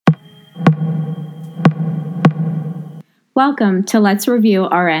Welcome to Let's Review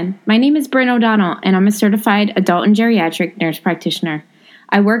RN. My name is Bryn O'Donnell, and I'm a certified adult and geriatric nurse practitioner.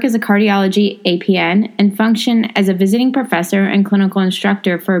 I work as a cardiology APN and function as a visiting professor and clinical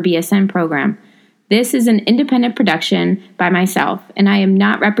instructor for a BSN program. This is an independent production by myself, and I am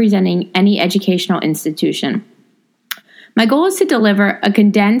not representing any educational institution. My goal is to deliver a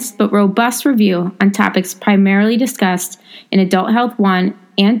condensed but robust review on topics primarily discussed in Adult Health 1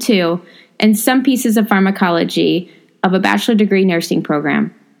 and 2 and some pieces of pharmacology of a bachelor degree nursing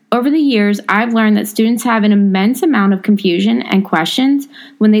program. Over the years, I've learned that students have an immense amount of confusion and questions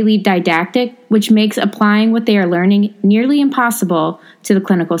when they leave didactic, which makes applying what they are learning nearly impossible to the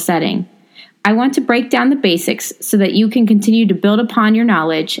clinical setting. I want to break down the basics so that you can continue to build upon your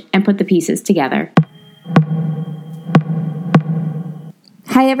knowledge and put the pieces together.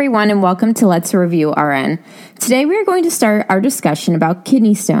 Hi everyone, and welcome to Let's Review RN. Today we are going to start our discussion about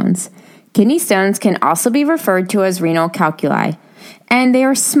kidney stones. Kidney stones can also be referred to as renal calculi, and they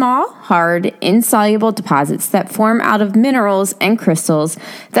are small, hard, insoluble deposits that form out of minerals and crystals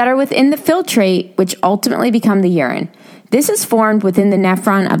that are within the filtrate, which ultimately become the urine. This is formed within the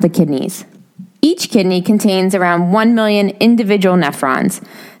nephron of the kidneys. Each kidney contains around 1 million individual nephrons.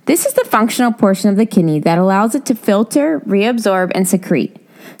 This is the functional portion of the kidney that allows it to filter, reabsorb, and secrete.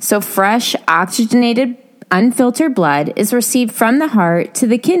 So fresh, oxygenated, unfiltered blood is received from the heart to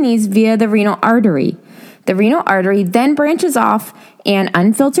the kidneys via the renal artery. The renal artery then branches off and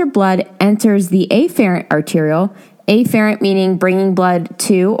unfiltered blood enters the afferent arteriole, afferent meaning bringing blood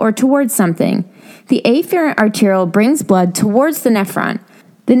to or towards something. The afferent arteriole brings blood towards the nephron.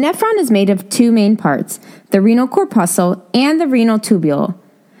 The nephron is made of two main parts, the renal corpuscle and the renal tubule.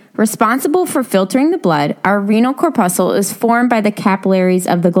 Responsible for filtering the blood, our renal corpuscle is formed by the capillaries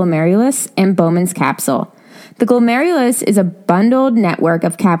of the glomerulus and Bowman's capsule. The glomerulus is a bundled network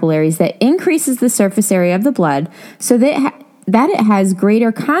of capillaries that increases the surface area of the blood so that it has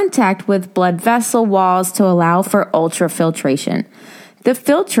greater contact with blood vessel walls to allow for ultrafiltration. The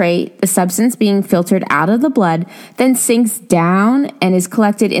filtrate, the substance being filtered out of the blood, then sinks down and is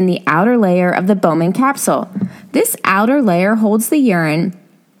collected in the outer layer of the Bowman capsule. This outer layer holds the urine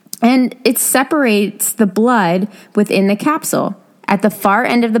and it separates the blood within the capsule. At the far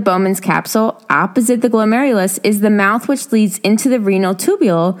end of the Bowman's capsule, opposite the glomerulus, is the mouth which leads into the renal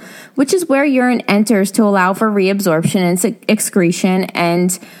tubule, which is where urine enters to allow for reabsorption and excretion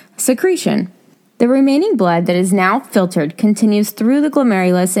and secretion. The remaining blood that is now filtered continues through the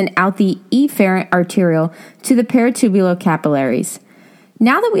glomerulus and out the efferent arteriole to the peritubular capillaries.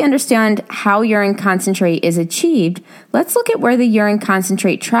 Now that we understand how urine concentrate is achieved, let's look at where the urine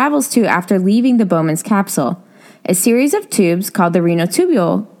concentrate travels to after leaving the Bowman's capsule. A series of tubes called the renal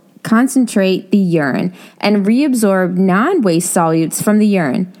tubule concentrate the urine and reabsorb non-waste solutes from the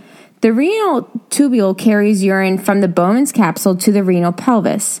urine. The renal tubule carries urine from the Bowman's capsule to the renal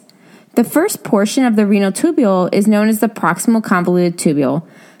pelvis. The first portion of the renal tubule is known as the proximal convoluted tubule.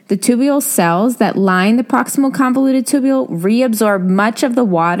 The tubule cells that line the proximal convoluted tubule reabsorb much of the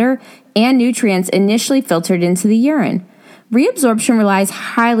water and nutrients initially filtered into the urine. Reabsorption relies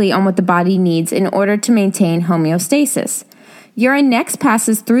highly on what the body needs in order to maintain homeostasis. Urine next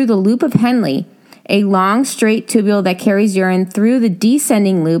passes through the loop of Henle, a long straight tubule that carries urine through the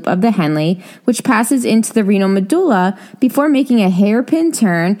descending loop of the Henle, which passes into the renal medulla before making a hairpin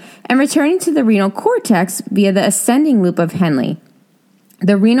turn and returning to the renal cortex via the ascending loop of Henle.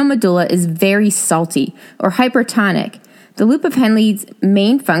 The renal medulla is very salty or hypertonic. The loop of Henle's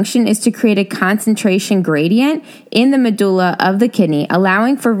main function is to create a concentration gradient in the medulla of the kidney,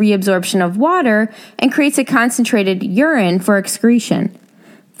 allowing for reabsorption of water and creates a concentrated urine for excretion.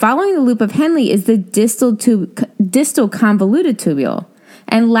 Following the loop of Henle is the distal convoluted tubule.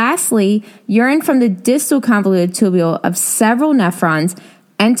 And lastly, urine from the distal convoluted tubule of several nephrons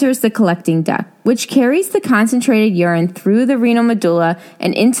enters the collecting duct, which carries the concentrated urine through the renal medulla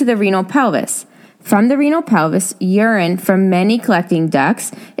and into the renal pelvis. From the renal pelvis, urine from many collecting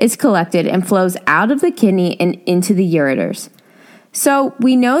ducts is collected and flows out of the kidney and into the ureters. So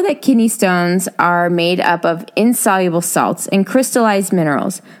we know that kidney stones are made up of insoluble salts and crystallized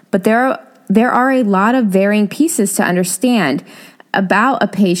minerals, but there are a lot of varying pieces to understand about a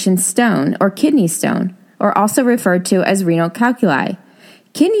patient's stone or kidney stone, or also referred to as renal calculi.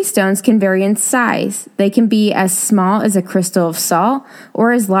 Kidney stones can vary in size. They can be as small as a crystal of salt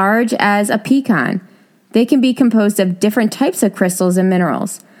or as large as a pecan. They can be composed of different types of crystals and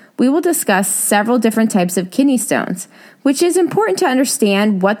minerals. We will discuss several different types of kidney stones, which is important to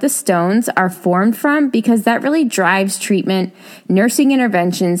understand what the stones are formed from because that really drives treatment, nursing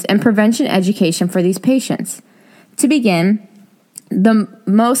interventions, and prevention education for these patients. To begin, The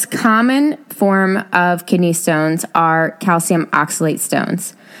most common form of kidney stones are calcium oxalate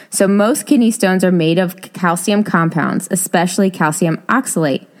stones. So most kidney stones are made of calcium compounds, especially calcium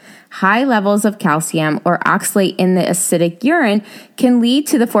oxalate. High levels of calcium or oxalate in the acidic urine can lead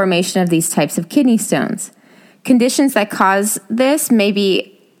to the formation of these types of kidney stones. Conditions that cause this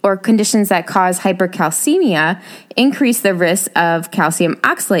conditions that cause hypercalcemia increase the risk of calcium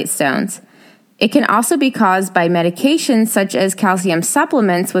oxalate stones. It can also be caused by medications such as calcium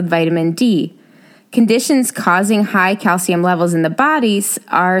supplements with vitamin D. Conditions causing high calcium levels in the bodies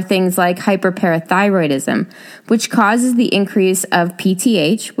are things like hyperparathyroidism, which causes the increase of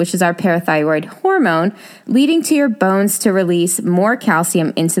PTH, which is our parathyroid hormone, leading to your bones to release more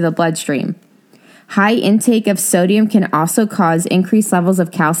calcium into the bloodstream. High intake of sodium can also cause increased levels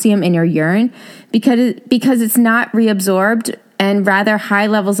of calcium in your urine because it's not reabsorbed, and rather high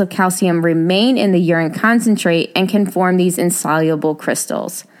levels of calcium remain in the urine concentrate and can form these insoluble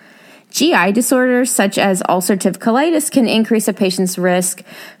crystals. GI disorders such as ulcerative colitis can increase a patient's risk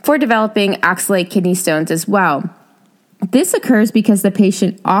for developing oxalate kidney stones as well. This occurs because the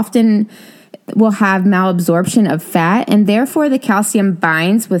patient often will have malabsorption of fat, and therefore the calcium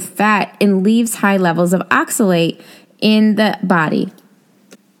binds with fat and leaves high levels of oxalate in the body.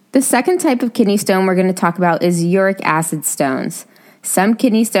 The second type of kidney stone we're going to talk about is uric acid stones. Some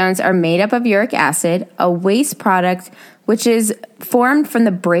kidney stones are made up of uric acid, a waste product which is formed from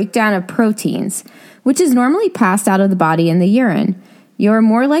the breakdown of proteins, which is normally passed out of the body in the urine. You're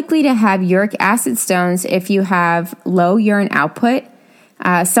more likely to have uric acid stones if you have low urine output,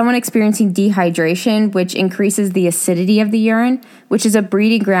 someone experiencing dehydration, which increases the acidity of the urine, which is a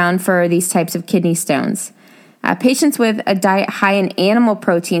breeding ground for these types of kidney stones. Patients with a diet high in animal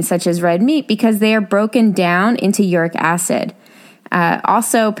protein, such as red meat, because they are broken down into uric acid.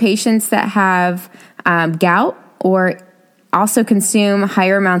 Also, patients that have gout or also consume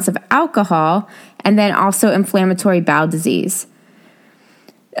higher amounts of alcohol, and then also inflammatory bowel disease.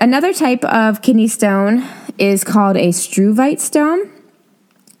 Another type of kidney stone is called a struvite stone.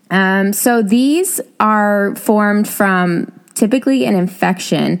 So these are formed from typically an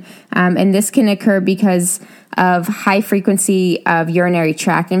infection, and this can occur because of high frequency of urinary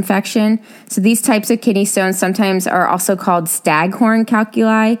tract infection. So these types of kidney stones sometimes are also called staghorn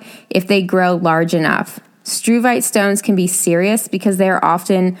calculi if they grow large enough. Struvite stones can be serious because they are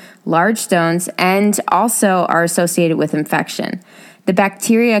often large stones and also are associated with infection. The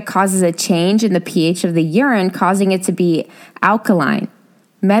bacteria causes a change in the pH of the urine, causing it to be alkaline.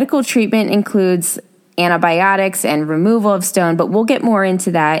 Medical treatment includes antibiotics and removal of stone, but we'll get more into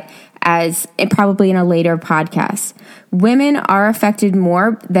that probably in a later podcast. Women are affected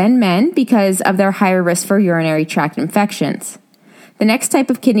more than men because of their higher risk for urinary tract infections. The next type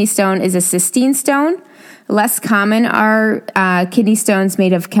of kidney stone is a cystine stone. Less common are kidney stones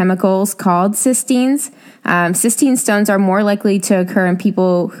made of chemicals called cystines. Cystine stones are more likely to occur in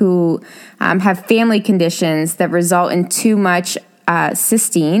people who have family conditions that result in too much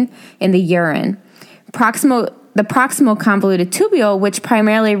cystine in the urine. The proximal convoluted tubule, which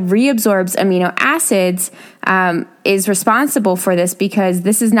primarily reabsorbs amino acids, is responsible for this because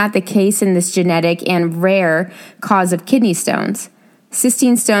this is not the case in this genetic and rare cause of kidney stones.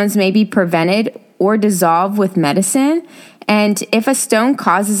 Cystine stones may be prevented or dissolved with medicine, and if a stone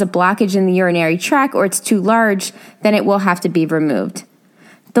causes a blockage in the urinary tract or it's too large, then it will have to be removed.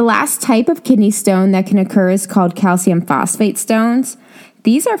 The last type of kidney stone that can occur is called calcium phosphate stones.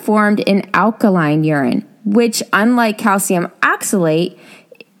 These are formed in alkaline urine, which, unlike calcium oxalate,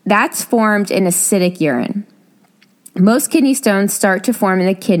 that's formed in acidic urine. Most kidney stones start to form in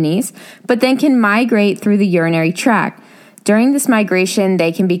the kidneys, but then can migrate through the urinary tract. During this migration,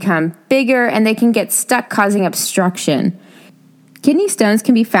 they can become bigger and they can get stuck, causing obstruction. Kidney stones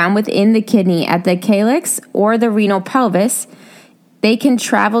can be found within the kidney at the calyx or the renal pelvis. They can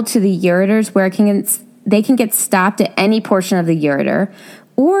travel to the ureters where they can get stopped at any portion of the ureter,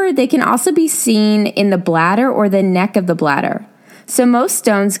 or they can also be seen in the bladder or the neck of the bladder. So most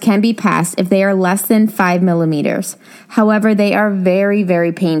stones can be passed if they are less than 5 millimeters. However, they are very,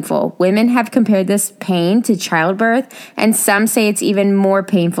 very painful. Women have compared this pain to childbirth, and some say it's even more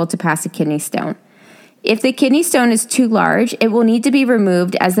painful to pass a kidney stone. If the kidney stone is too large, it will need to be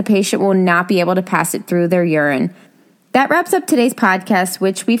removed as the patient will not be able to pass it through their urine. That wraps up today's podcast,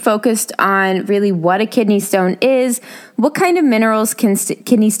 which we focused on really what a kidney stone is, what kind of minerals can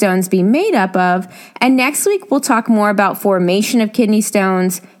kidney stones be made up of, and next week we'll talk more about formation of kidney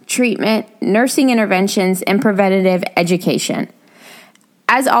stones, treatment, nursing interventions, and preventative education.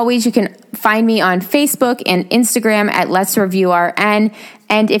 As always, you can find me on Facebook and Instagram at Let's Review RN.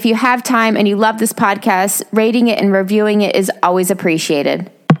 And if you have time and you love this podcast, rating it and reviewing it is always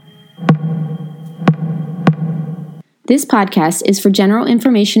appreciated. This podcast is for general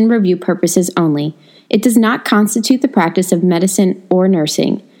information review purposes only. It does not constitute the practice of medicine or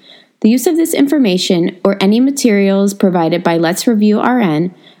nursing. The use of this information or any materials provided by Let's Review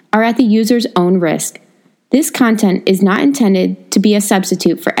RN are at the user's own risk. This content is not intended to be a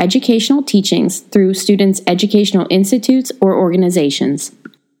substitute for educational teachings through students' educational institutes or organizations.